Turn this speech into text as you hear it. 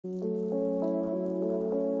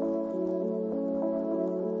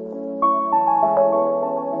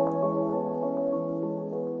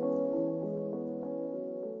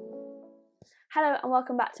Hello and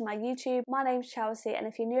welcome back to my YouTube. My name's Chelsea, and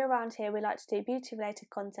if you're new around here, we like to do beauty related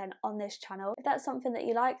content on this channel. If that's something that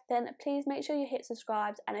you like, then please make sure you hit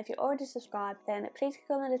subscribe, and if you're already subscribed, then please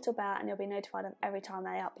click on the little bell and you'll be notified of every time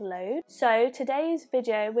I upload. So today's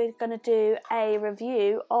video, we're going to do a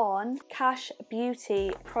review on Kash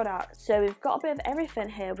beauty products. So we've got a bit of everything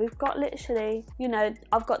here. We've got literally, you know,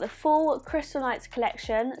 I've got the full Crystal Nights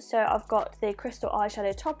collection. So I've got the crystal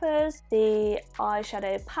eyeshadow toppers, the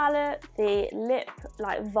eyeshadow palette, the lip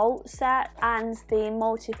like vault set, and the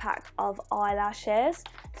multi-pack of eyelashes.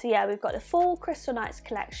 So yeah, we've got the full Crystal Nights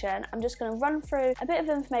collection. I'm just going to run through a bit of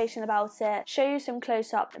information about it, show you some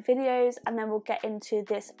close-up videos, and then we'll get into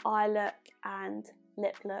this eye look and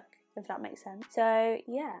lip look, if that makes sense. So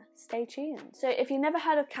yeah, stay tuned. So if you've never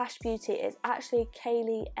heard of Kash Beauty, it's actually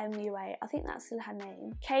KEILIDHMUA. I think that's still her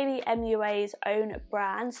name. KEILIDHMUA's own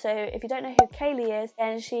brand. So if you don't know who Kaylee is,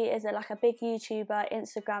 then she is like a big YouTuber,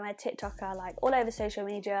 Instagrammer, TikToker, like all over social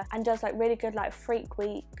media, and does like really good like freak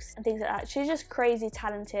weeks and things like that. She's just crazy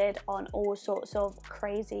talented on all sorts of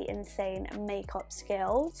crazy, insane makeup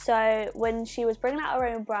skills. So when she was bringing out her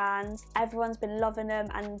own brands, everyone's been loving them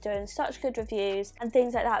and doing such good reviews and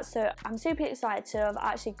things like that. So I'm super excited to have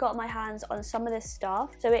actually got my hands on some of this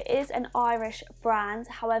stuff. So it is an Irish brand.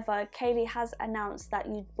 However, Kaylee has announced that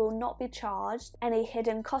you will not be charged any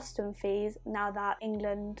hidden custom fees now that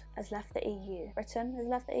England has left the EU. Britain has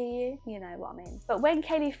left the EU, you know what I mean. But when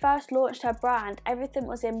Kaylee first launched her brand, everything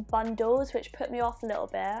was in bundles, which put me off a little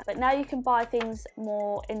bit. But now you can buy things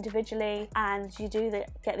more individually, and you do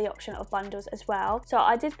get the option of bundles as well. So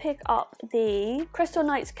I did pick up the Crystal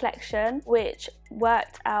Nights collection, which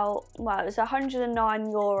worked out, well, it was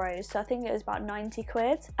 €109, so I think it was about 90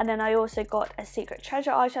 quid. And then I also got a Secret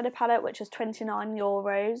Treasure eyeshadow palette, which was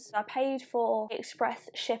 €29. I paid for express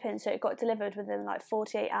shipping, so it got delivered within like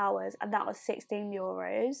 48 hours, and that was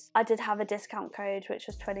 €16. I did have a discount code, which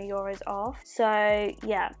was €20 off. So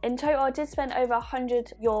yeah, in total I did spend over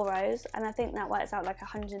 €100, and I think that works out like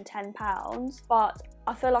 £110. But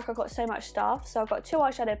I feel like I got so much stuff. So I've got 2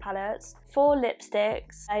 eyeshadow palettes, 4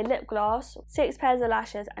 lipsticks, a lip gloss, 6 pairs of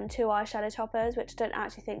lashes, and 2 eyeshadow toppers, which I don't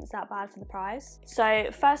actually think is that bad for the price. So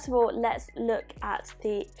first of all, let's look at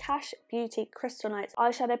the Kash Beauty Crystal Nights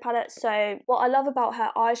eyeshadow palette. So what I love about her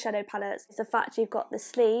eyeshadow palettes is the fact you've got the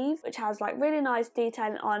sleeve, which has like really nice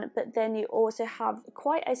detailing on, but then you also have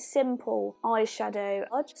quite a simple eyeshadow,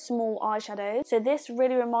 small eyeshadow. So this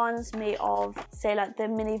really reminds me of, say, like the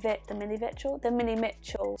Mini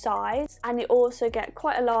Mitchell size, and you also get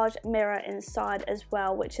quite a large mirror inside as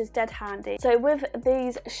well, which is dead handy. So with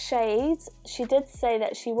these shades, she did say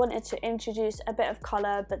that she wanted to introduce a bit of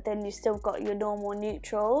colour, but then you still got your normal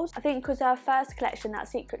neutrals. I think because her first collection, that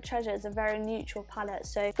Secret Treasure, is a very neutral palette,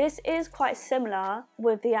 so this is quite similar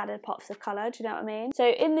with the added pops of colour, do you know what I mean? So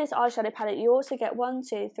in this eyeshadow palette, you also get 1,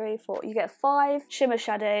 2, 3, 4, you get 5 shimmer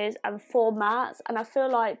shadows and 4 mattes, and I feel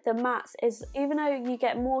like the mattes is, even though you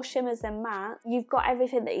get more shimmers than matte, you've got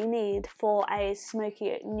everything that you need for a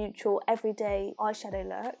smoky, neutral, everyday eyeshadow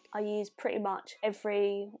look. I use pretty much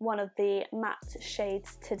every one of the matte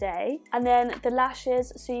shades today. And then the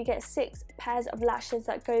lashes, so you get 6 pairs of lashes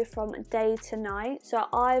that go from day to night. So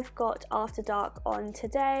I've got After Dark on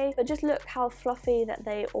today, but just look how fluffy that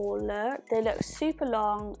they all look. They look super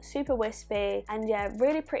long, super wispy, and yeah,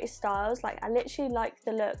 really pretty styles. Like, I literally like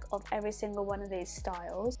the look of every single one of these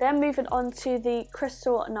styles. Then moving on to the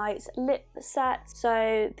Crystal Nights lip set.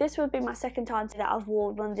 So this would be my second time that I've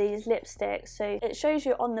worn one of these lipsticks. So it shows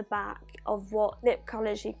you on the back of what lip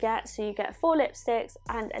colours you get. So you get 4 lipsticks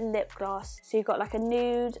and a lip gloss. So you've got like a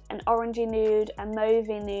nude, an orangey nude, a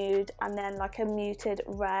mauvey nude, and then like a muted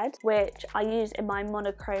red, which I used in my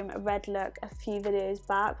monochrome red look a few videos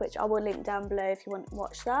back, which I will link down below if you want to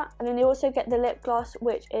watch that. And then you also get the lip gloss,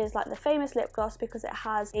 which is like the famous lip gloss because it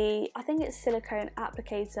has the, I think it's silicone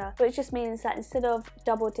applicator, which just means that instead of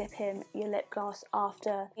double dipping your lip gloss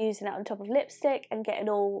after using it on top of lipstick and getting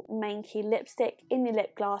all manky lipstick in your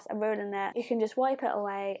lip gloss and ruining it, you can just wipe it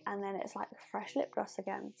away and then it's like fresh lip gloss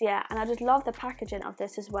again. So yeah, and I just love the packaging of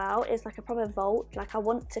this as well. It's like a proper vault. Like, I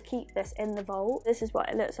want to keep this in the vault. This is what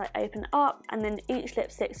it looks like. Open up, and then each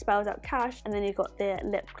lipstick spells out Kash, and then you've got the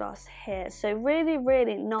lip gloss here. So really,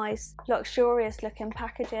 really nice, luxurious looking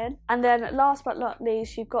packaging. And then last but not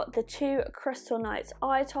least, you've got the 2 Crystal Nights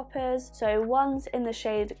eye toppers. So one's in the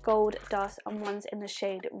shade Gold Dust and one's in the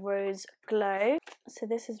shade Rose Glow. So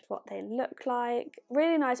this is what they look like.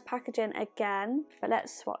 Really nice packaging again, but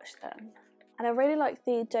let's swatch them. And I really like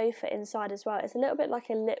the doe foot inside as well. It's a little bit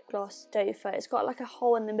like a lip gloss doe foot. It's got like a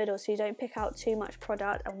hole in the middle so you don't pick out too much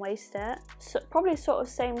product and waste it. So probably sort of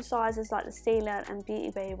same size as like the Stealer and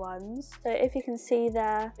Beauty Bay ones. So if you can see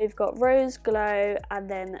there, we've got Rose Glow and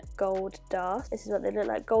then Gold Dust. This is what they look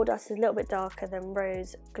like. Gold Dust is a little bit darker than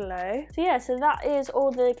Rose Glow. So yeah, so that is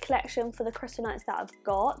all the collection for the crystal nights that I've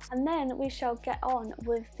got. And then we shall get on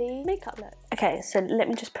with the makeup look. Okay, so let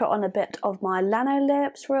me just put on a bit of my Yano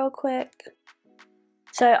lips real quick.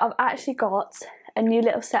 So I've actually got a new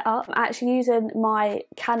little setup. I'm actually using my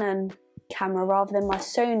Canon camera rather than my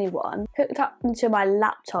Sony one hooked up into my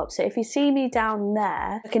laptop. So if you see me down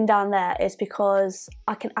there, looking down there, it's because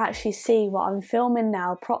I can actually see what I'm filming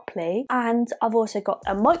now properly. And I've also got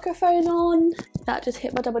a microphone on. That just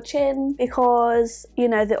hit my double chin because, you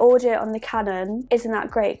know, the audio on the Canon isn't that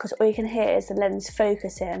great because all you can hear is the lens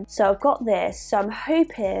focusing. So I've got this. So I'm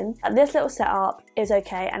hoping that this little setup is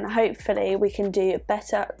okay and hopefully we can do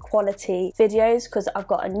better quality videos because I've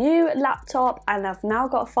got a new laptop and I've now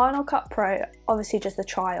got a Final Cut Pro, obviously just a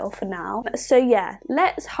trial for now. So yeah,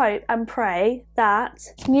 let's hope and pray that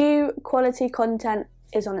new quality content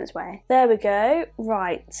is on its way. There we go.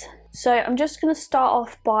 Right, so I'm just going to start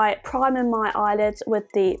off by priming my eyelids with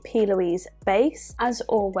the P. Louise base as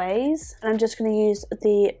always, and I'm just going to use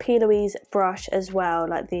the P. Louise brush as well,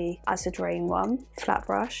 like the Acid Rain one, flat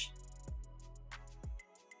brush.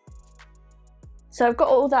 So I've got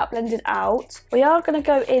all that blended out. We are going to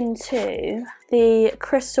go into the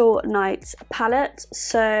Crystal Nights palette.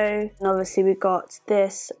 So obviously we've got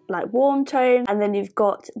this like warm tone and then you've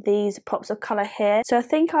got these pops of colour here. So I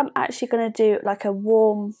think I'm actually going to do like a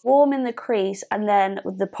warm in the crease and then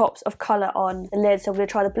with the pops of colour on the lid. So I'm going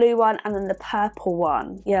to try the blue one and then the purple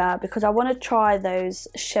one. Yeah, because I want to try those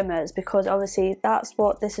shimmers because obviously that's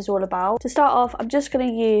what this is all about. To start off, I'm just going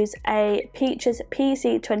to use a Peaches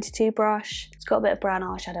PC22 brush. It's got a bit of brown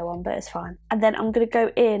eyeshadow on, but it's fine. And then I'm going to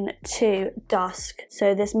go in to Dusk,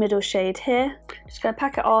 so this middle shade here. Just going to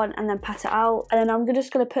pack it on and then pat it out. And then I'm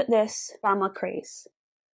just going to put this around my crease.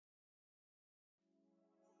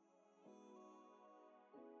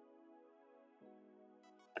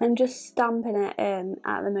 I'm just stamping it in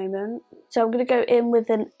at the moment. So I'm going to go in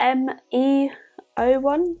with an ME01. I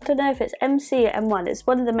don't know if it's MC or M1. It's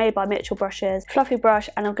one of the Made by Mitchell brushes. Fluffy brush,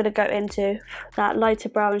 and I'm going to go into that lighter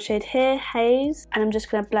brown shade here, Haze, and I'm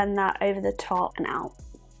just going to blend that over the top and out.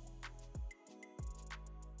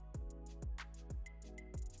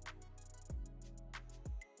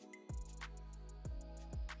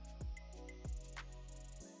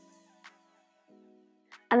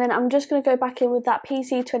 And then I'm just going to go back in with that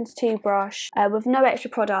PC22 brush with no extra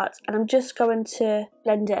product, and I'm just going to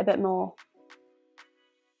blend it a bit more.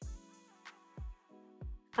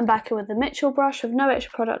 I'm back in with the Mitchell brush with no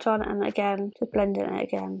extra product on, and again, just blending it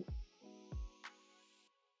again.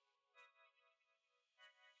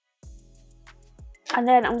 And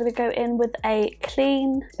then I'm going to go in with a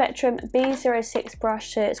clean Spectrum B06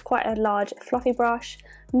 brush, so it's quite a large fluffy brush,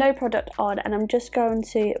 no product on, and I'm just going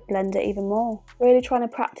to blend it even more. Really trying to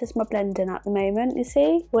practice my blending at the moment, you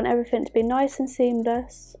see? Want everything to be nice and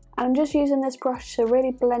seamless. And I'm just using this brush to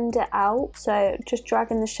really blend it out, so just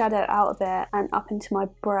dragging the shadow out a bit and up into my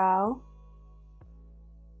brow.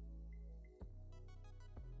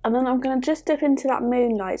 And then I'm going to just dip into that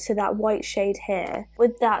Moonlight, so that white shade here,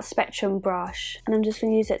 with that Spectrum brush. And I'm just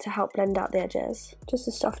going to use it to help blend out the edges, just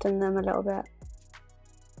to soften them a little bit.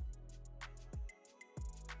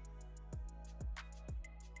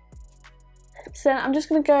 So then I'm just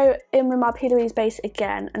going to go in with my P. Louise base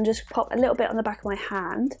again and just pop a little bit on the back of my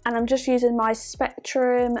hand. And I'm just using my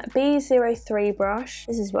Spectrum B03 brush.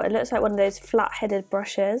 This is what it looks like, one of those flat-headed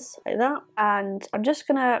brushes, like that. And I'm just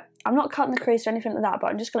going to, I'm not cutting the crease or anything like that, but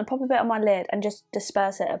I'm just going to pop a bit on my lid and just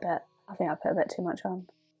disperse it a bit. I think I put a bit too much on.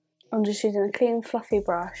 I'm just using a clean, fluffy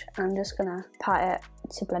brush and I'm just going to pat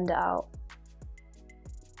it to blend it out,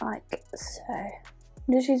 like so.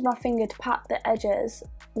 Just use my finger to pat the edges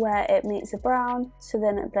where it meets the brown, so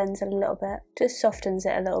then it blends it a little bit, just softens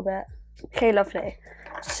it a little bit. Okay, lovely.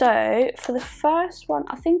 So for the first one,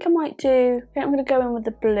 I think I'm going to go in with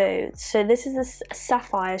the blue. So this is the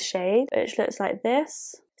Sapphire shade, which looks like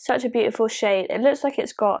this. Such a beautiful shade. It looks like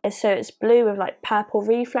it's got, so it's blue with like purple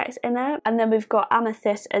reflex in it. And then we've got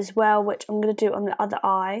Amethyst as well, which I'm going to do on the other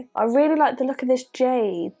eye. I really like the look of this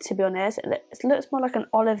jade, to be honest. It looks more like an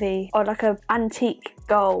olivey or like an antique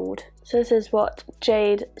gold. So this is what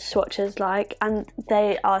jade swatches like, and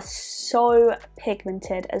they are so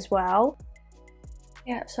pigmented as well.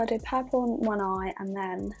 Yeah, so I do purple on one eye and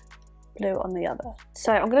then blue on the other.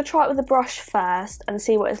 So I'm going to try it with the brush first and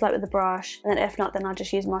see what it's like with the brush, and then if not, then I'll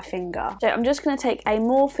just use my finger. So I'm just going to take a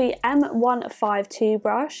Morphe M152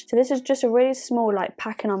 brush. So this is just a really small like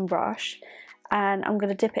packing on brush, and I'm going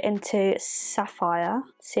to dip it into sapphire,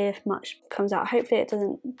 see if much comes out. Hopefully it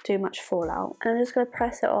doesn't do much fallout. And I'm just going to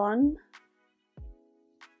press it on.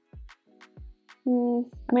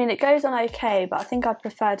 I mean, it goes on okay, but I think I'd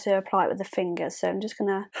prefer to apply it with the fingers, so I'm just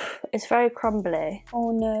gonna... It's very crumbly. Oh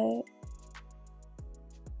no.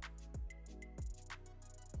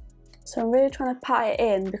 So I'm really trying to pat it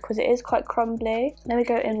in because it is quite crumbly. Let me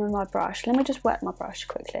go in with my brush. Let me just wet my brush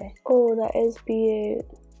quickly. Oh, that is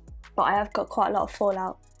beautiful. But I have got quite a lot of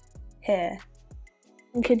fallout here.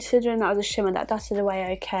 And considering that was a shimmer, that dusted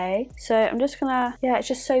away okay. So I'm just gonna, yeah, it's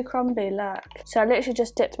just so crumbly, look. So I literally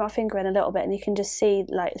just dipped my finger in a little bit and you can just see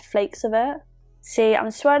like flakes of it. See,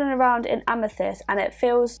 I'm swirling around in amethyst and it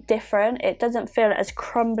feels different. It doesn't feel as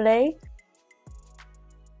crumbly.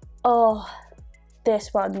 Oh,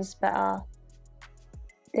 this one's better.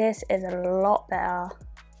 This is a lot better.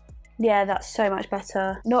 Yeah, that's so much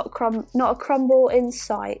better. Not a crumble in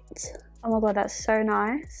sight. Oh my god, that's so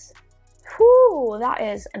nice. Whew, that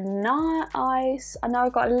is nice. I know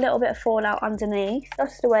I've got a little bit of fallout underneath.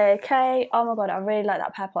 Dusted away okay. Oh my god, I really like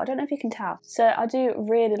that purple. I don't know if you can tell. So I do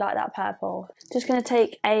really like that purple. Just going to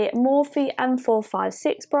take a Morphe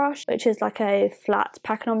M456 brush, which is like a flat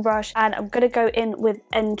packing on brush. And I'm going to go in with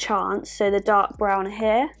Enchant, so the dark brown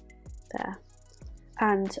here. There.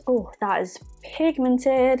 And oh, that is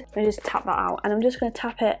pigmented. Let me just tap that out. And I'm just going to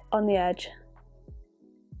tap it on the edge.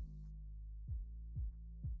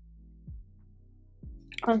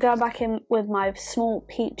 I'm going back in with my small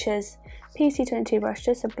Peaches PC22 brush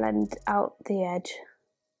just to blend out the edge.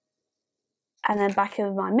 And then back in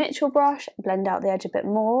with my Mitchell brush, blend out the edge a bit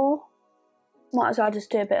more. Might as well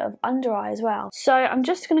just do a bit of under eye as well. So I'm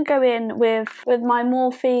just going to go in with my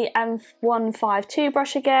Morphe M152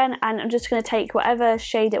 brush again, and I'm just going to take whatever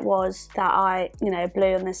shade it was that I, you know,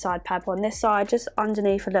 blue on this side, purple on this side, just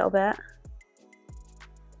underneath a little bit.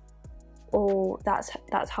 Oh,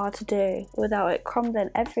 that's hard to do without it crumbling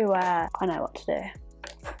everywhere. I know what to do.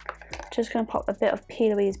 Just going to pop a bit of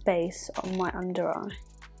P. Louise base on my under eye.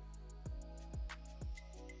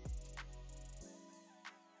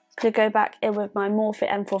 Going to go back in with my Morphe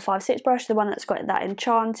M456 brush, the one that's got that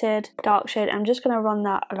enchanted dark shade. I'm just going to run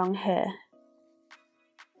that along here.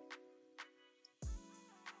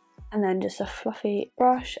 And then just a fluffy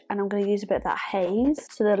brush, and I'm going to use a bit of that haze,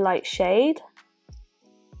 so the light shade.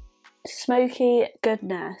 Smoky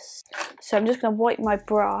goodness. So I'm just going to wipe my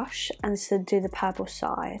brush and so do the purple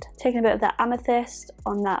side. Taking a bit of that amethyst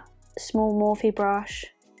on that small Morphe brush.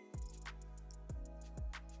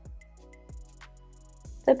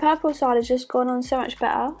 The purple side has just gone on so much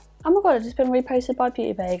better. Oh my god, I've just been reposted by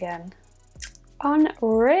Beauty Bay again.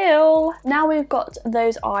 Unreal. Now we've got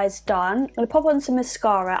those eyes done, I'm going to pop on some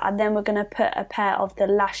mascara and then we're going to put a pair of the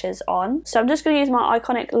lashes on. So I'm just going to use my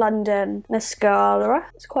Iconic London mascara.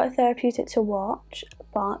 It's quite therapeutic to watch,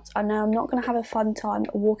 but I know I'm not going to have a fun time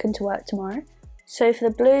walking to work tomorrow. So for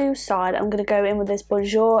the blue side, I'm going to go in with this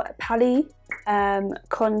Bonjour Pali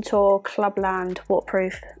Contour Clubland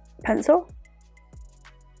Waterproof Pencil.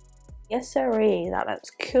 Yes sirree, that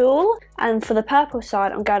looks cool. And for the purple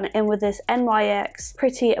side, I'm going in with this NYX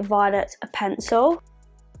Pretty Violet pencil.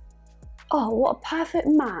 Oh, what a perfect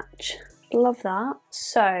match. Love that.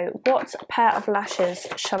 So what pair of lashes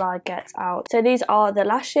shall I get out? So these are the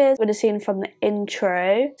lashes we'd have seen from the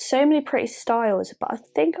intro. So many pretty styles, but I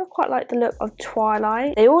think I quite like the look of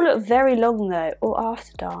Twilight. They all look very long though, or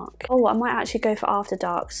After Dark. Oh, I might actually go for After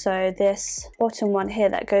Dark. So this bottom one here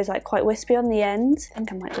that goes like quite wispy on the end. I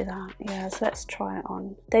think I might do that. Yeah, so let's try it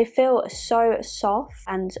on. They feel so soft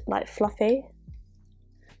and like fluffy.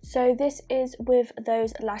 So this is with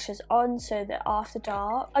those lashes on, so they're After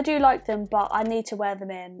Dark. I do like them, but I need to wear them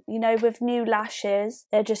in. You know, with new lashes,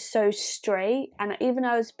 they're just so straight, and even though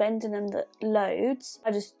I was bending them loads,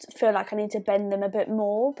 I just feel like I need to bend them a bit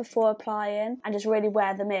more before applying and just really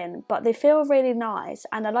wear them in. But they feel really nice,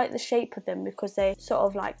 and I like the shape of them because they sort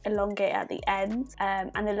of like elongate at the end,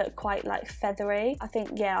 and they look quite like feathery. I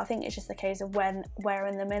think it's just a case of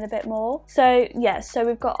wearing them in a bit more. So yeah, so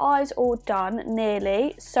we've got eyes all done,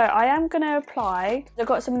 nearly. So I am going to apply, I've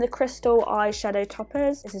got some of the crystal eyeshadow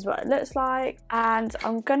toppers. This is what it looks like. And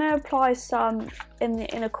I'm going to apply some in the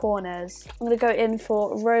inner corners. I'm going to go in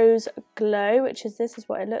for Rose Glow, which is, this is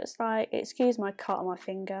what it looks like. Excuse my cut on my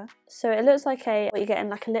finger. So it looks like what you get in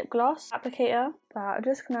like a lip gloss applicator. But I'm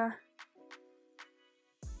just going to,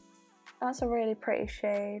 that's a really pretty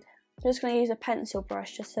shade. I'm just going to use a pencil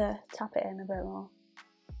brush just to tap it in a bit more.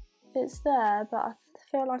 It's there, but I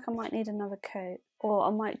feel like I might need another coat, or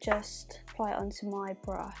I might just apply it onto my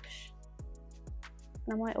brush.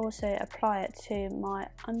 And I might also apply it to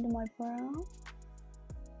under my brow.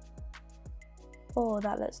 Oh,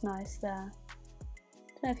 that looks nice there.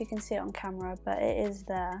 I don't know if you can see it on camera, but it is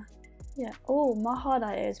there. Yeah. Oh, my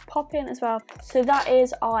highlighter is popping as well. So that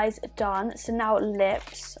is eyes done. So now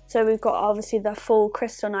lips. So we've got obviously the full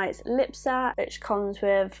Crystal Nights lip set, which comes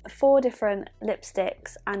with 4 different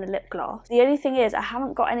lipsticks and a lip gloss. The only thing is I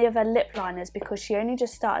haven't got any of her lip liners because she only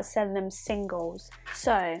just started selling them singles.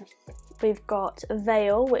 So we've got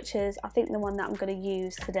Veil, which is I think the one that I'm going to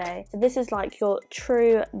use today. So this is like your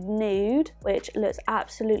true nude, which looks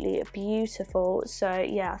absolutely beautiful. So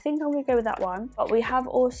yeah, I think I'm going to go with that one. But we have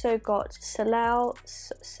also got Solal,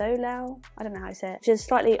 I don't know how to say it, which is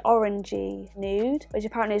slightly orangey nude, which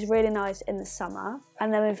apparently is really nice in the summer.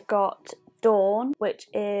 And then we've got Dawn, which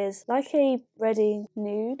is like a reddy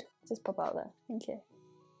nude. Just pop out there. Thank you.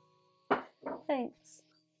 Thanks.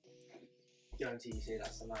 Guarantee you say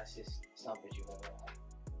that's the nicest sandwich you've ever had.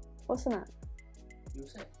 What's in that? You'll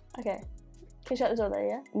say. Okay. Can you shut the door there,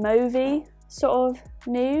 yeah? Mauvey sort of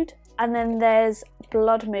nude. And then there's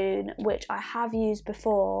Blood Moon, which I have used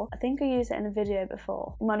before. I think I used it in a video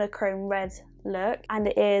before. Monochrome red look. And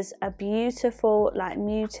it is a beautiful, like,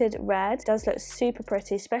 muted red. It does look super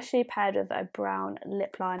pretty, especially paired with a brown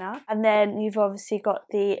lip liner. And then you've obviously got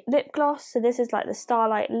the lip gloss. So this is like the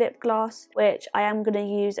Starlight lip gloss, which I am going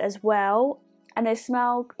to use as well. And they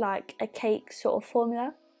smell like a cake sort of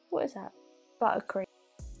formula. What is that? Buttercream.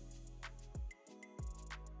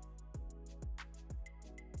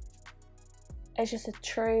 It's just a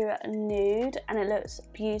true nude and it looks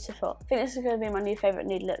beautiful. I think this is going to be my new favourite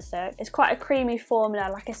nude lipstick. It's quite a creamy formula,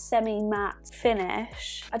 like a semi-matte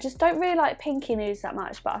finish. I just don't really like pinky nudes that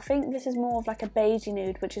much, but I think this is more of like a beigey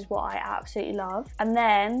nude, which is what I absolutely love. And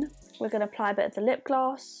then we're going to apply a bit of the lip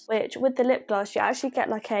gloss, which with the lip gloss you actually get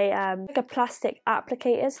like a plastic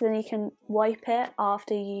applicator, so then you can wipe it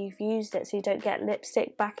after you've used it so you don't get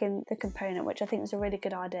lipstick back in the component, which I think is a really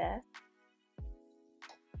good idea.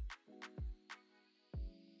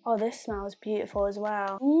 Oh, this smells beautiful as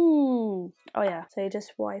well. Oh yeah, so you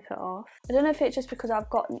just wipe it off. I don't know if it's just because I've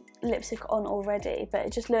got lipstick on already, but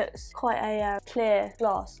it just looks quite a clear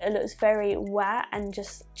gloss. It looks very wet and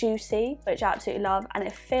just juicy, which I absolutely love. And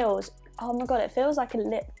it feels, oh my god, it feels like a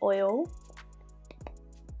lip oil.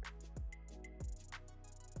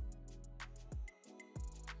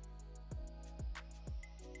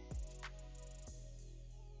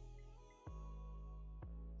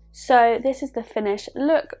 So this is the finished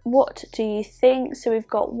look. What do you think? So we've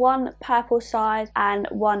got one purple side and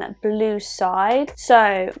one blue side.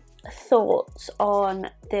 So thoughts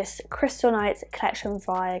on this Crystal Nights collection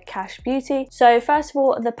via Kash Beauty. So first of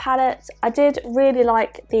all, the palette. I did really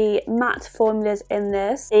like the matte formulas in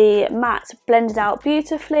this. The matte blended out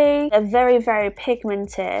beautifully. They're very, very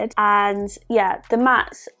pigmented, and yeah, the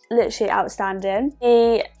mattes literally outstanding.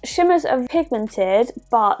 The shimmers are pigmented,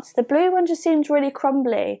 but the blue one just seems really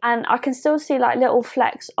crumbly, and I can still see like little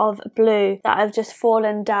flecks of blue that have just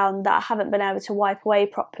fallen down that I haven't been able to wipe away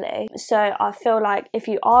properly. So I feel like if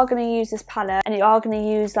you are going to use this palette and you are going to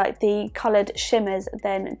use like the coloured shimmers,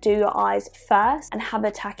 then do your eyes first and have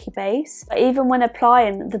a tacky base. But even when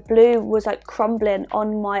applying, the blue was like crumbling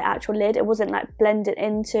on my actual lid. It wasn't like blended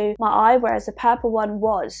into my eye, whereas the purple one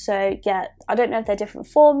was. So yeah, I don't know if they're different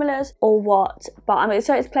formulas or what, but I'm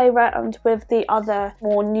excited to play around with the other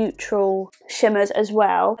more neutral shimmers as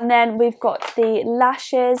well. And then we've got the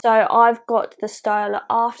lashes. So I've got the style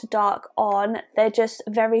After Dark on. They're just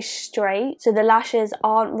very straight, so the lashes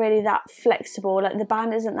aren't really that flexible. Like the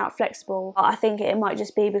band isn't that flexible, but I think it might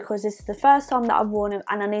just be because this is the first time that I've worn them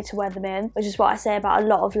and I need to wear them in, which is what I say about a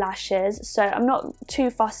lot of lashes. So I'm not too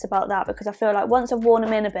fussed about that, because I feel like once I've worn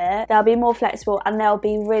them in a bit, they'll be more flexible and they'll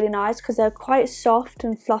be really nice because they're quite soft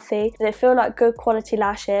and fluffy. They feel like good quality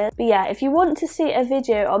lashes. But yeah, if you want to see a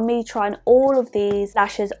video on me trying all of these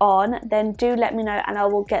lashes on, then do let me know and I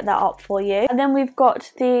will get that up for you. And then we've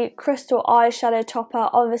got the crystal eyeshadow topper.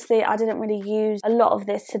 Obviously I didn't really use a lot of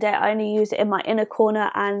this today. I only used it in my inner corner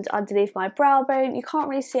and underneath my brow bone. You can't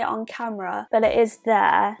really see it on camera, but it is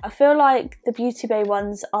there. I feel like the Beauty Bay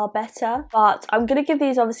ones are better, but I'm gonna give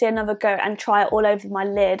these obviously another go and try it all over my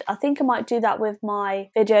lid. I think I might do that with my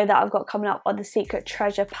video that I've got coming coming up on the Secret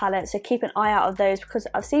Treasure palette, so keep an eye out of those because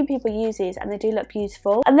I've seen people use these and they do look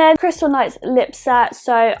beautiful. And then Crystal Nights lip set.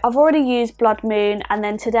 So I've already used Blood Moon, and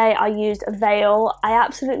then today I used Veil. I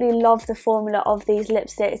absolutely love the formula of these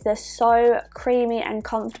lipsticks. They're so creamy and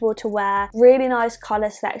comfortable to wear. Really nice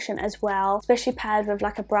colour selection as well, especially paired with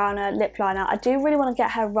like a browner lip liner. I do really want to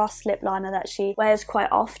get her Rust lip liner that she wears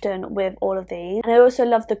quite often with all of these. And I also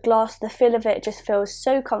love the gloss. The feel of it just feels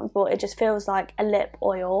so comfortable. It just feels like a lip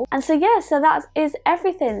oil. And so yeah, so that is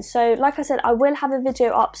everything. So like I said, I will have a video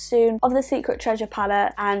up soon of the Secret Treasure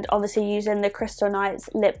palette, and obviously using the Crystal Nights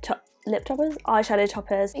lip toppers, eyeshadow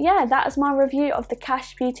toppers. Yeah, that is my review of the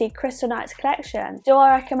Kash Beauty Crystal Nights collection. Do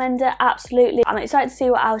I recommend it? Absolutely. I'm excited to see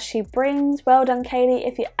what else she brings. Well done, Kaylee,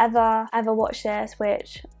 if you ever watch this,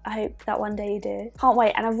 which I hope that one day you do. Can't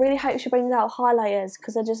wait, and I really hope she brings out highlighters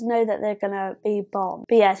because I just know that they're gonna be bomb.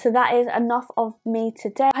 But yeah, so that is enough of me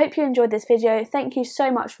today. I hope you enjoyed this video. Thank you so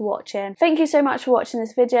much for watching. Thank you so much for watching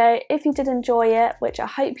this video. If you did enjoy it, which I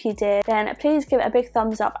hope you did, then please give it a big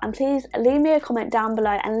thumbs up, and please leave me a comment down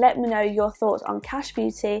below and let me know your thoughts on Kash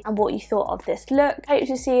Beauty and what you thought of this look. Hope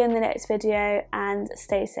to see you in the next video, and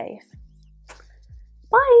stay safe.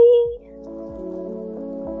 Bye!